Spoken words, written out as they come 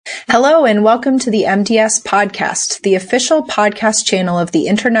Hello and welcome to the MDS Podcast, the official podcast channel of the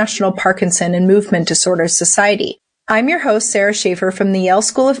International Parkinson and Movement Disorders Society. I'm your host, Sarah Schaefer from the Yale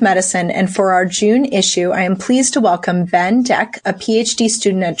School of Medicine, and for our June issue, I am pleased to welcome Ben Deck, a PhD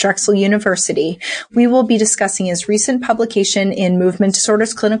student at Drexel University. We will be discussing his recent publication in Movement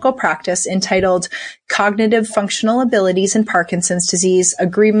Disorders Clinical Practice entitled Cognitive Functional Abilities in Parkinson's Disease,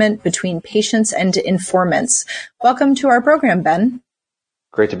 Agreement Between Patients and Informants. Welcome to our program, Ben.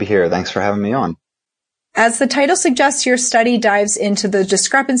 Great to be here. Thanks for having me on. As the title suggests, your study dives into the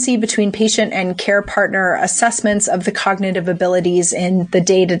discrepancy between patient and care partner assessments of the cognitive abilities in the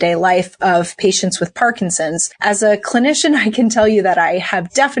day-to-day life of patients with Parkinson's. As a clinician, I can tell you that I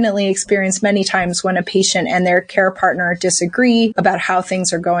have definitely experienced many times when a patient and their care partner disagree about how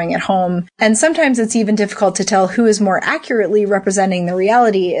things are going at home. And sometimes it's even difficult to tell who is more accurately representing the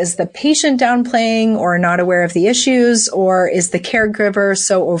reality. Is the patient downplaying or not aware of the issues, or is the caregiver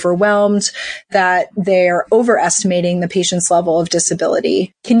so overwhelmed that they are overestimating the patient's level of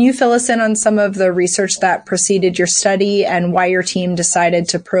disability? Can you fill us in on some of the research that preceded your study and why your team decided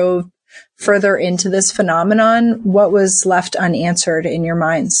to probe further into this phenomenon? What was left unanswered in your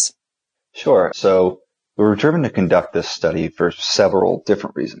minds? Sure. So we were driven to conduct this study for several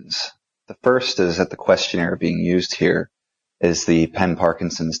different reasons. The first is that the questionnaire being used here is the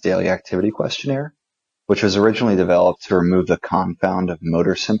Penn-Parkinson's Daily Activity Questionnaire, which was originally developed to remove the confound of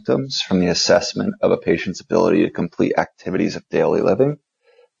motor symptoms from the assessment of a patient's ability to complete activities of daily living,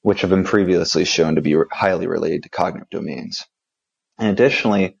 which have been previously shown to be highly related to cognitive domains. And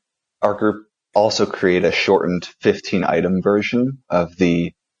additionally, our group also created a shortened 15-item version of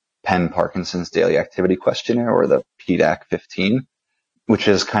the Penn-Parkinson's Daily Activity Questionnaire, or the PDAQ-15, which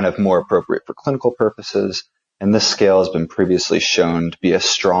is kind of more appropriate for clinical purposes. And this scale has been previously shown to be a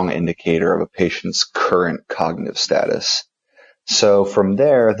strong indicator of a patient's current cognitive status. So from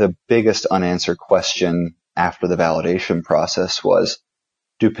there, the biggest unanswered question after the validation process was,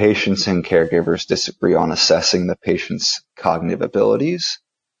 do patients and caregivers disagree on assessing the patient's cognitive abilities?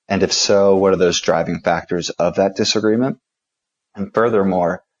 And if so, what are those driving factors of that disagreement? And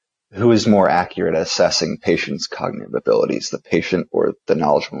furthermore, who is more accurate at assessing patients' cognitive abilities, the patient or the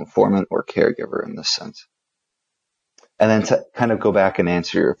knowledgeable informant or caregiver in this sense? And then to kind of go back and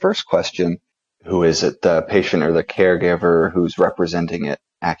answer your first question, who is it, the patient or the caregiver who's representing it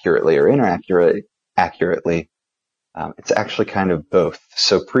accurately or inaccurately? It's actually kind of both.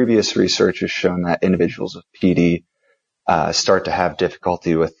 So previous research has shown that individuals with PD start to have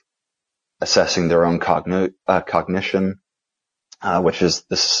difficulty with assessing their own cognition, which is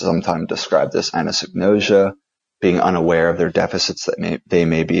sometimes described as anosognosia, being unaware of their deficits that they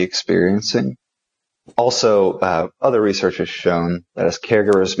may be experiencing. Also, other research has shown that as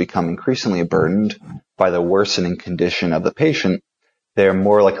caregivers become increasingly burdened by the worsening condition of the patient, they are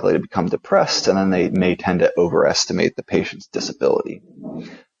more likely to become depressed, and then they may tend to overestimate the patient's disability.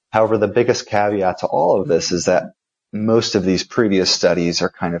 However, the biggest caveat to all of this is that most of these previous studies are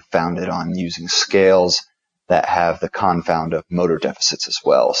kind of founded on using scales that have the confound of motor deficits as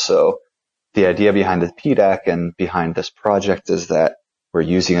well. So the idea behind the PDAQ and behind this project is that we're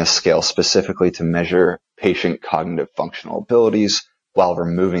using a scale specifically to measure patient cognitive functional abilities while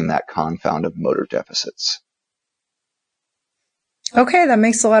removing that confound of motor deficits. Okay, that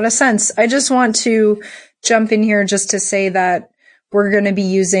makes a lot of sense. I just want to jump in here just to say that we're going to be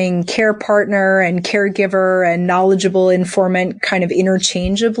using care partner and caregiver and knowledgeable informant kind of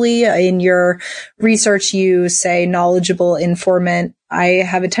interchangeably. In your research, you say knowledgeable informant. I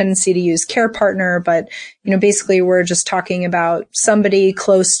have a tendency to use care partner, but, basically we're just talking about somebody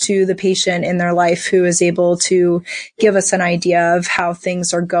close to the patient in their life who is able to give us an idea of how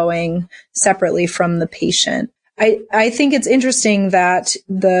things are going separately from the patient. I think it's interesting that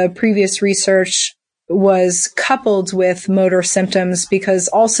the previous research was coupled with motor symptoms, because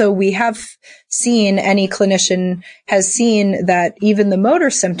also we have seen, any clinician has seen, that even the motor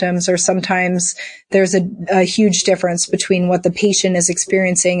symptoms are sometimes, there's a huge difference between what the patient is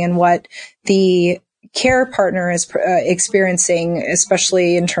experiencing and what the care partner is experiencing,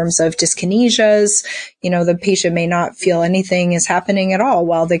 especially in terms of dyskinesias. The patient may not feel anything is happening at all,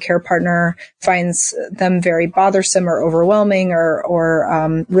 while the care partner finds them very bothersome or overwhelming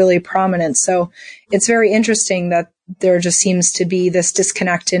or really prominent. So it's very interesting that there just seems to be this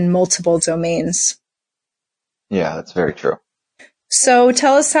disconnect in multiple domains. Yeah, that's very true. So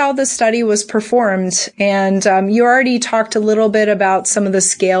tell us how the study was performed. And you already talked a little bit about some of the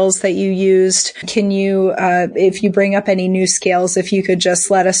scales that you used. Can you, if you bring up any new scales, if you could just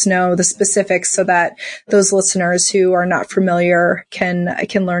let us know the specifics so that those listeners who are not familiar can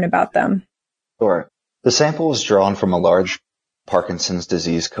learn about them? Sure. The sample was drawn from a large Parkinson's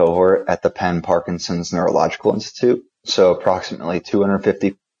disease cohort at the Penn Parkinson's Neurological Institute. So approximately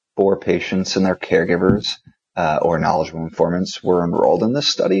 254 patients and their caregivers or knowledgeable informants were enrolled in this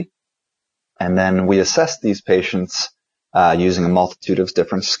study. And then we assessed these patients using a multitude of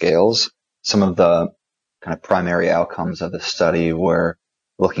different scales. Some of the kind of primary outcomes of the study were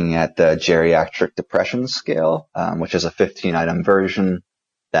looking at the geriatric depression scale, which is a 15-item version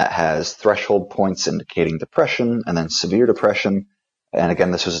that has threshold points indicating depression and then severe depression. And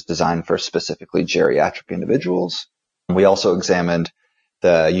again, this was designed for specifically geriatric individuals. We also examined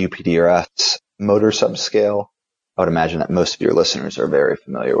the UPDRS motor subscale. I would imagine that most of your listeners are very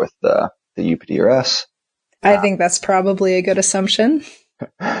familiar with the UPDRS. I think that's probably a good assumption.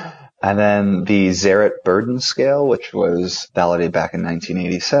 And then the Zaret Burden Scale, which was validated back in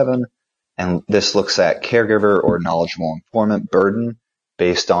 1987. And this looks at caregiver or knowledgeable informant burden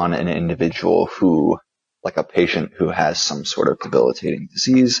based on an individual who, like a patient who has some sort of debilitating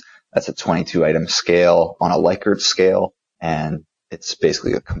disease. That's a 22-item scale on a Likert scale. And it's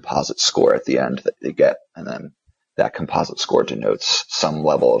basically a composite score at the end that they get. And then that composite score denotes some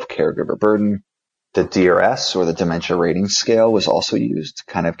level of caregiver burden. The DRS, or the Dementia Rating Scale, was also used to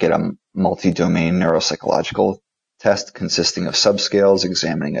kind of get a multi-domain neuropsychological test consisting of subscales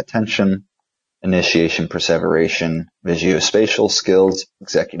examining attention, initiation, perseveration, visuospatial skills,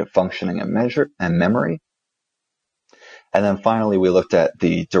 executive functioning and memory. And then finally, we looked at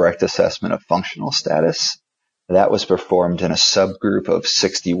the direct assessment of functional status. That was performed in a subgroup of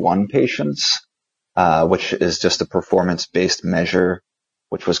 61 patients, which is just a performance-based measure,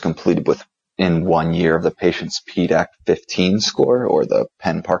 which was completed in 1 year of the patient's PDAC-15 score, or the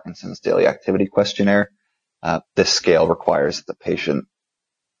Penn Parkinson's Daily Activity Questionnaire. This scale requires that the patient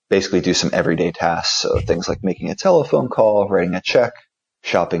basically do some everyday tasks. So things like making a telephone call, writing a check,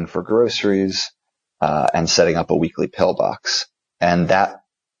 shopping for groceries, and setting up a weekly pill box. And that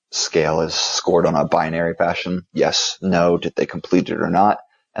scale is scored on a binary fashion. Yes, no, did they complete it or not?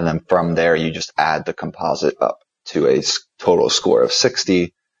 And then from there, you just add the composite up to a total score of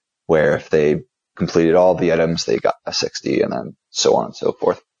 60, where if they completed all the items, they got a 60, and then so on and so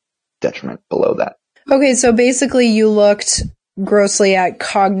forth, detriment below that. Okay, so basically you looked grossly at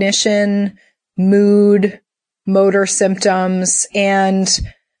cognition, mood, motor symptoms, and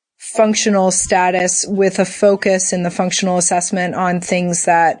functional status, with a focus in the functional assessment on things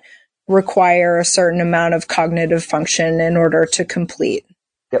that require a certain amount of cognitive function in order to complete.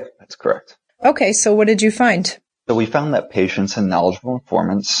 Yep, that's correct. Okay, so what did you find? So we found that patients and knowledgeable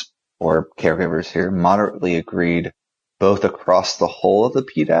informants, or caregivers here, moderately agreed both across the whole of the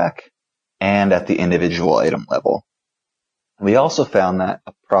PDAC and at the individual item level. We also found that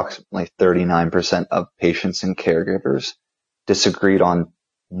approximately 39% of patients and caregivers disagreed on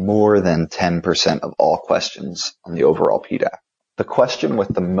more than 10% of all questions on the overall PDAC. The question with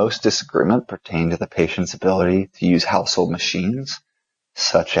the most disagreement pertained to the patient's ability to use household machines,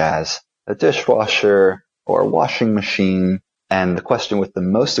 such as a dishwasher or a washing machine. And the question with the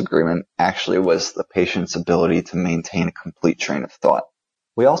most agreement actually was the patient's ability to maintain a complete train of thought.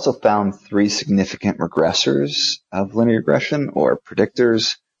 We also found 3 significant regressors of linear regression, or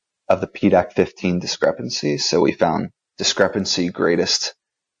predictors of the PDAC-15 discrepancy. So we found discrepancy greatest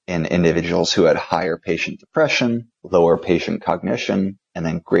in individuals who had higher patient depression, lower patient cognition, and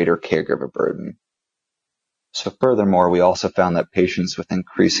then greater caregiver burden. So furthermore, we also found that patients with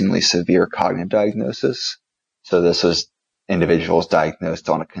increasingly severe cognitive diagnosis, so this was individuals diagnosed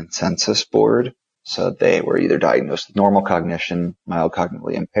on a consensus board, so they were either diagnosed with normal cognition, mild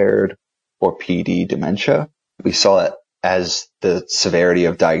cognitively impaired, or PD dementia. We saw that as the severity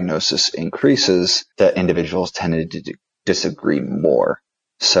of diagnosis increases, that individuals tended to disagree more.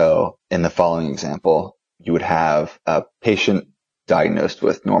 So in the following example, you would have a patient diagnosed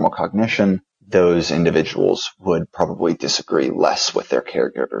with normal cognition. Those individuals would probably disagree less with their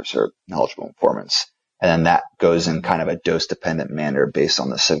caregivers or knowledgeable informants. And then that goes in kind of a dose-dependent manner based on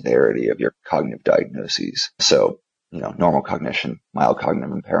the severity of your cognitive diagnoses. So, normal cognition, mild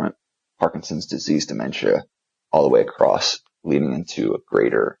cognitive impairment, Parkinson's disease, dementia, all the way across, leading into a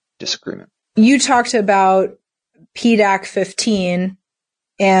greater disagreement. You talked about PDAC-15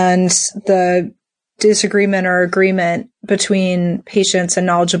 and the disagreement or agreement between patients and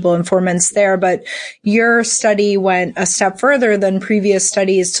knowledgeable informants there, but your study went a step further than previous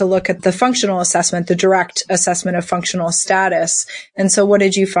studies to look at the functional assessment, the direct assessment of functional status. And so what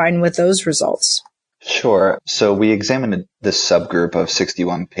did you find with those results? Sure. So we examined this subgroup of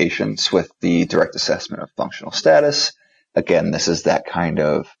 61 patients with the direct assessment of functional status. Again, this is that kind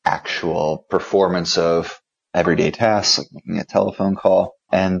of actual performance of everyday tasks, like making a telephone call.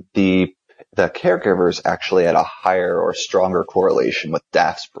 And the the caregivers actually had a higher or stronger correlation with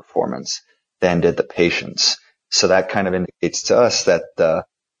DAF's performance than did the patients. So that kind of indicates to us that the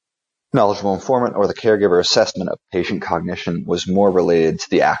knowledgeable informant or the caregiver assessment of patient cognition was more related to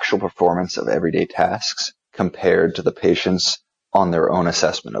the actual performance of everyday tasks compared to the patients on their own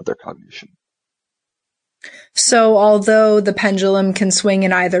assessment of their cognition. So although the pendulum can swing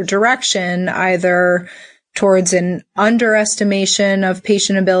in either direction, either towards an underestimation of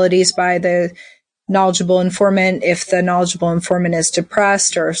patient abilities by the knowledgeable informant, if the knowledgeable informant is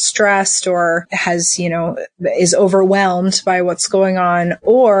depressed or stressed or has, is overwhelmed by what's going on,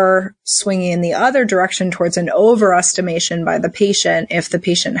 or swinging in the other direction towards an overestimation by the patient if the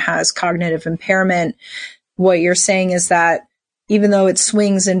patient has cognitive impairment. What you're saying is that even though it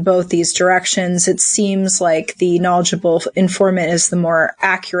swings in both these directions, it seems like the knowledgeable informant is the more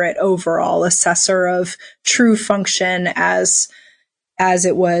accurate overall assessor of true function as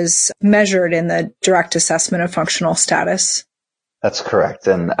it was measured in the direct assessment of functional status. That's correct.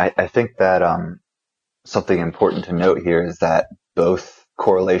 And I think that something important to note here is that both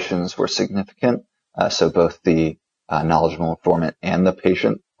correlations were significant. So both the knowledgeable informant and the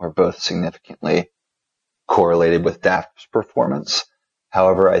patient were both significantly correlated with DAF's performance.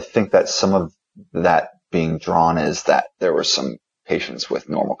 However, I think that some of that being drawn is that there were some patients with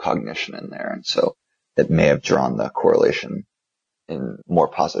normal cognition in there. And so it may have drawn the correlation in more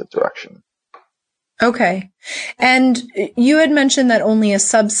positive direction. Okay. And you had mentioned that only a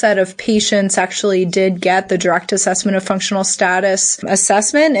subset of patients actually did get the direct assessment of functional status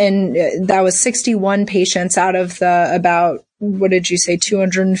assessment. And that was 61 patients out of the about,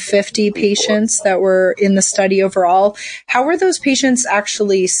 250 patients that were in the study overall. How were those patients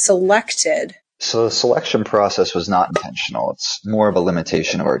actually selected? So the selection process was not intentional. It's more of a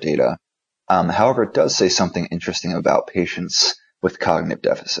limitation of our data. However, it does say something interesting about patients with cognitive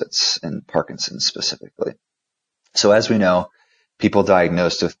deficits and Parkinson's specifically. So as we know, people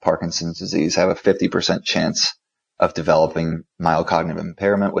diagnosed with Parkinson's disease have a 50% chance of developing mild cognitive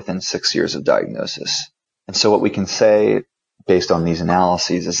impairment within 6 years of diagnosis. And so what we can say based on these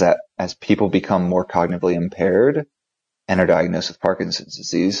analyses is that as people become more cognitively impaired and are diagnosed with Parkinson's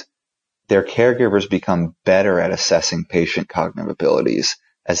disease, their caregivers become better at assessing patient cognitive abilities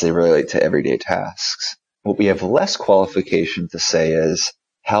as they relate to everyday tasks. What we have less qualification to say is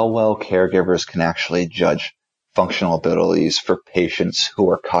how well caregivers can actually judge functional abilities for patients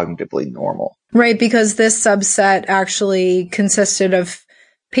who are cognitively normal. Right, because this subset actually consisted of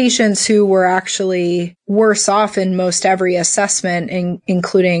patients who were actually worse off in most every assessment,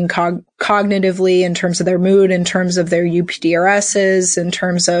 including cognitively in terms of their mood, in terms of their UPDRSs, in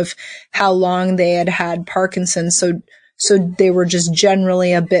terms of how long they had had Parkinson's. So they were just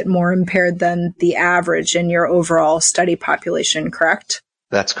generally a bit more impaired than the average in your overall study population, correct?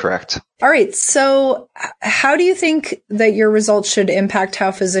 That's correct. All right. So how do you think that your results should impact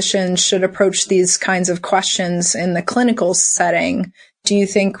how physicians should approach these kinds of questions in the clinical setting? Do you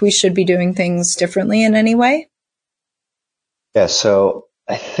think we should be doing things differently in any way? Yeah, so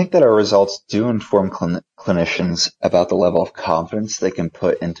I think that our results do inform clinicians about the level of confidence they can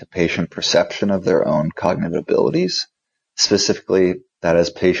put into patient perception of their own cognitive abilities. Specifically, that as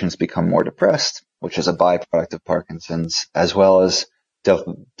patients become more depressed, which is a byproduct of Parkinson's, as well as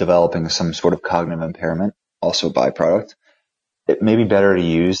developing some sort of cognitive impairment, also a byproduct, it may be better to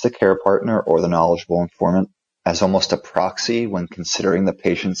use the care partner or the knowledgeable informant as almost a proxy when considering the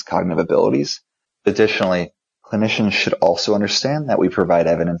patient's cognitive abilities. Additionally, clinicians should also understand that we provide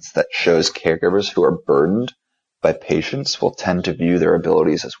evidence that shows caregivers who are burdened by patients will tend to view their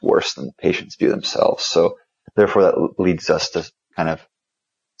abilities as worse than the patients view themselves. So therefore, that leads us to kind of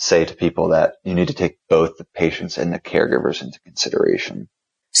say to people that you need to take both the patients and the caregivers into consideration.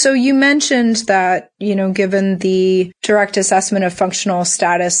 So you mentioned that, given the direct assessment of functional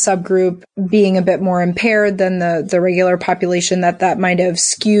status subgroup being a bit more impaired than the regular population, that might have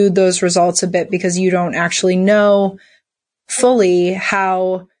skewed those results a bit because you don't actually know fully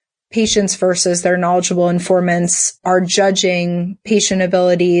how patients versus their knowledgeable informants are judging patient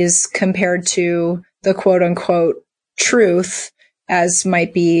abilities compared to the quote unquote truth, as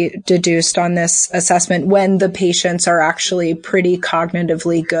might be deduced on this assessment when the patients are actually pretty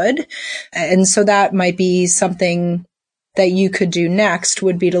cognitively good. And so that might be something that you could do next,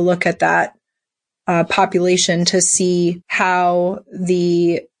 would be to look at that population to see how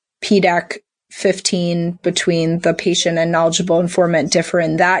the PDAC 15 between the patient and knowledgeable informant differ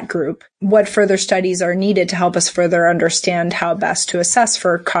in that group. What further studies are needed to help us further understand how best to assess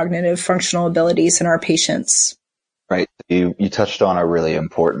for cognitive functional abilities in our patients? Right. You touched on a really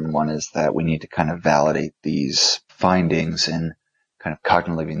important one, is that we need to kind of validate these findings in kind of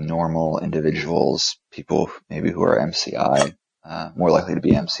cognitively normal individuals, people maybe who are MCI, more likely to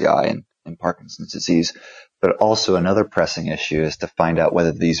be MCI in Parkinson's disease. But also another pressing issue is to find out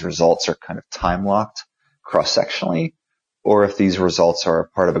whether these results are kind of time locked cross-sectionally, or if these results are a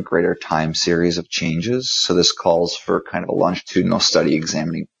part of a greater time series of changes. So this calls for kind of a longitudinal study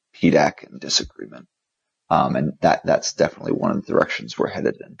examining PDAC and disagreement. And that's definitely one of the directions we're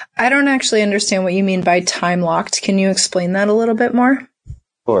headed in. I don't actually understand what you mean by time locked. Can you explain that a little bit more?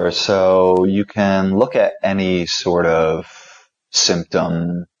 Sure. So you can look at any sort of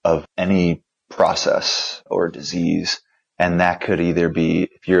symptom of any process or disease, and that could either be,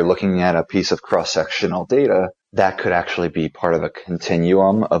 if you're looking at a piece of cross-sectional data, that could actually be part of a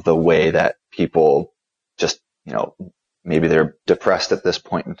continuum of the way that people just, maybe they're depressed at this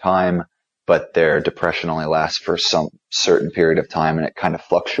point in time, but their depression only lasts for some certain period of time and it kind of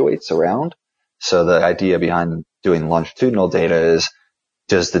fluctuates around. So the idea behind doing longitudinal data is,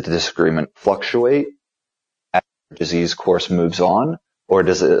 does the disagreement fluctuate as the disease course moves on, or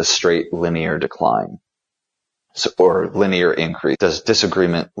does it a straight linear decline? Or linear increase? Does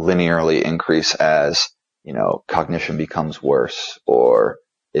disagreement linearly increase as, cognition becomes worse? Or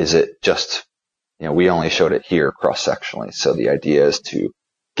is it just, we only showed it here cross-sectionally. So the idea is to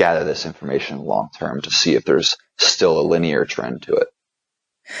gather this information long term to see if there's still a linear trend to it.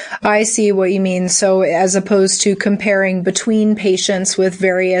 I see what you mean. So as opposed to comparing between patients with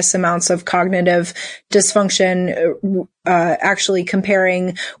various amounts of cognitive dysfunction, actually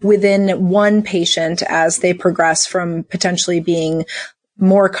comparing within one patient as they progress from potentially being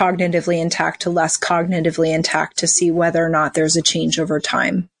more cognitively intact to less cognitively intact to see whether or not there's a change over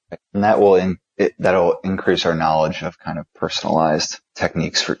time. And that'll increase our knowledge of kind of personalized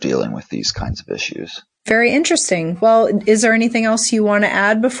techniques for dealing with these kinds of issues. Very interesting. Well, is there anything else you want to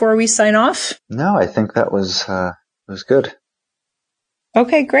add before we sign off? No, I think that was good.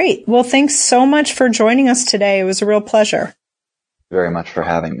 Okay, great. Well, thanks so much for joining us today. It was a real pleasure. Very much for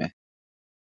having me.